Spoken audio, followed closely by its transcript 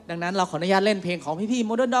ดังนั้นเราขออนุญาตเล่นเพลงของพี่ๆ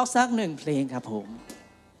Modern Dog สัก1เพลงครับผม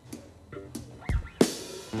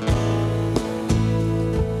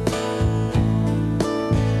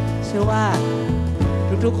เชื่อว่า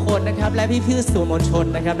ทุกๆคนนะครับและพี่ๆสื่อมวลชน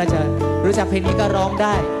นะครับน่าจะรู้จักเพลงนี้ก็ร้องไ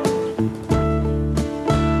ด้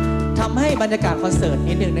ทำให้บรรยากาศคอนเสิร์ต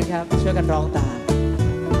นิดนึงนะครับช่วยกันร้องตาม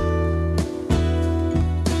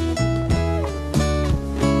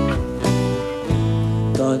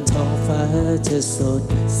ก่อนท้องฟ้าจะสด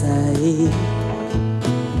ใส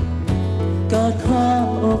กอดความ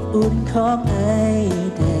อบอุ่นของไอ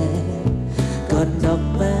แดดก่อนดอก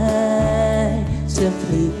ไม้จะผ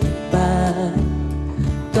ลิบาน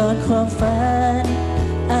ก่อนความฝัน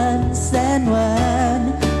อันแสนหวาน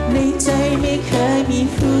ในใจไม่เคยมี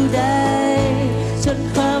ผู้ใดจน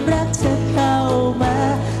ความรักเธอเข้ามา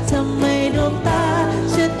ทำให้ดวงตา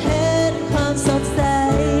ฉันเห็นความสดใส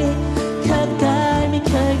ข้างกายไม่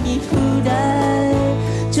เคยมีผู้ใด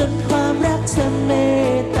จนความรักเธอเม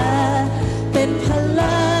ตตาเป็นพ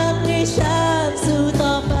ลังให้ฉันสู้ต่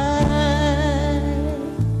อไป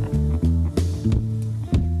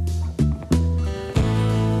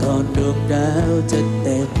ก่อนดวงดาวจะเ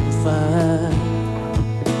ต็มฟ้า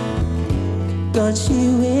ก่อนชี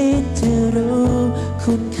วิตจะรู้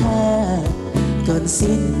คุณค่าก่อน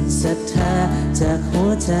สิ้นศรัทธาจากหั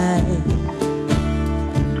วใจ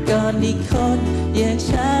ก่อนอีกคนอย่าง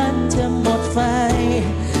ฉันจะหมดไฟ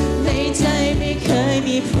ในใจไม่เคย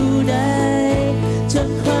มีผู้ใดจน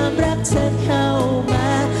ความรักเธอเข้ามา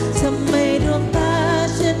ทำให้ดวงตา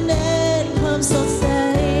ฉันเห็นความสดใส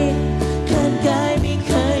ข้างกายไม่เ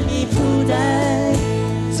คยมีผู้ใด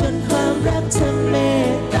จนความรักเธอเม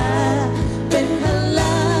ตตาเป็นพ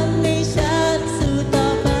ลังให้ฉันสู้ต่อ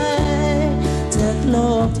ไปจากโล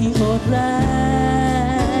กที่โหดร้าย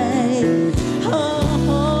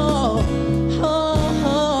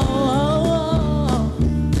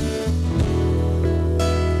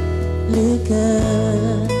เหลือเกิ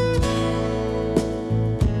น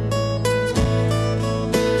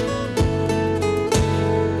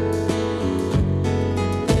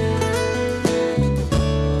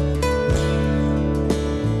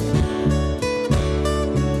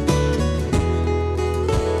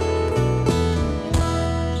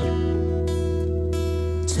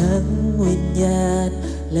ทั้งวิญญาณ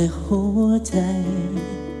และหัวใจ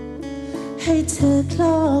ให้เธอคล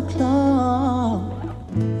อบคลอ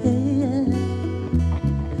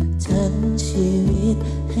ทั้งชีวิต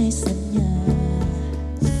ให้สัญญา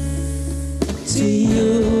จะอ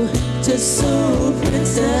ยู่จะสู้เพื่อ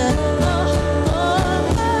เธอ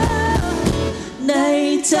ใน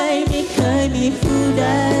ใจไม่เคยมีผู้ใด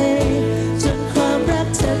จนความรัก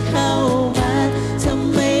เธอเข้ามาท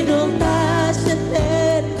ำให้ดวงตาฉันเห็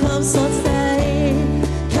นความสดใส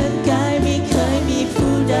ข้างกายไม่เคยมี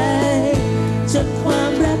ผู้ใดจนควา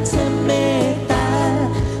มรักเธอเมตตา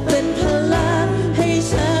เป็นพลังให้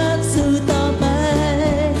ฉันสู้ต่อไป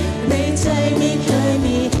ในใจไม่เคย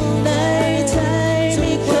มีในใจไ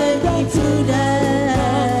ม่เคยมีผู้ใด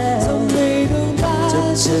ทำให้ดวงตาจน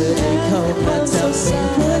เธอได้เข้ามาทำให้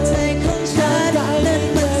หัวใจของฉันนั้น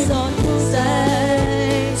มันสดใส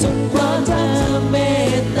จนความรักเธอเม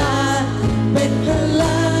ตตาเป็นพ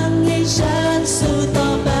ลังให้ฉันสู้ต่อ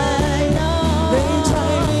ไปในใจ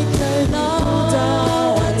ไม่เคยมีผู้ใด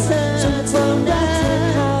จนความ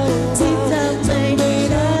รักที่ทำให้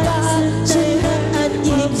ฉันอัน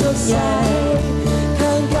ยิ่งใหญ่ข้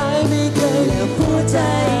างกายไม่เคยและหัวใจ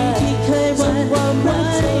ที่เคยหวั่นไหว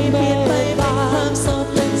เปลี่ยนไปเป็นความสด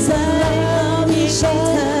ใสมีฉันเ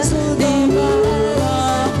ธอได้รู้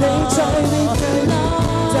ในใจไม่เคยมี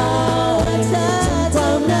ผู้ใดจนความรักที่ท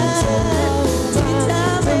ำให้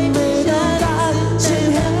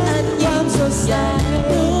ฉันอันยิ่งใหญ่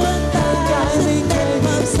ดวงตาฉันเป็นคว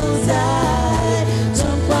ามสดใสจ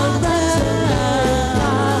นความรัก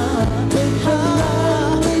เป็นพลัง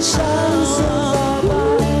ให้ฉันสู้ต่อไป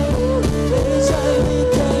ในใจไม่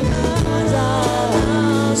เคยมีผู้ใด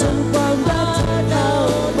จนความรักเธอเข้า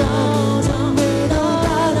มาทำให้ดวงต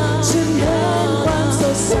าฉันเห็นความส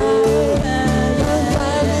ดใสข้างก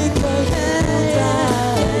ายไม่เคยมีผู้ใด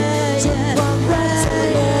จนความรักเธอ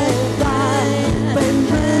เมตตาเป็น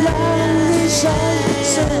พลังให้ฉัน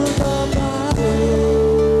สู้ต่อไป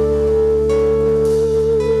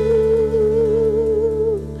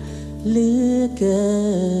เหลือเกิ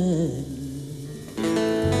น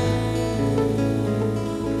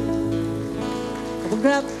ขอบคุณค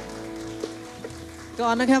รับก่อ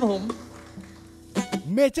นนะครับผม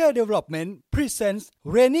Major Development Presents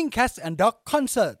Raining Cats and Dog Concert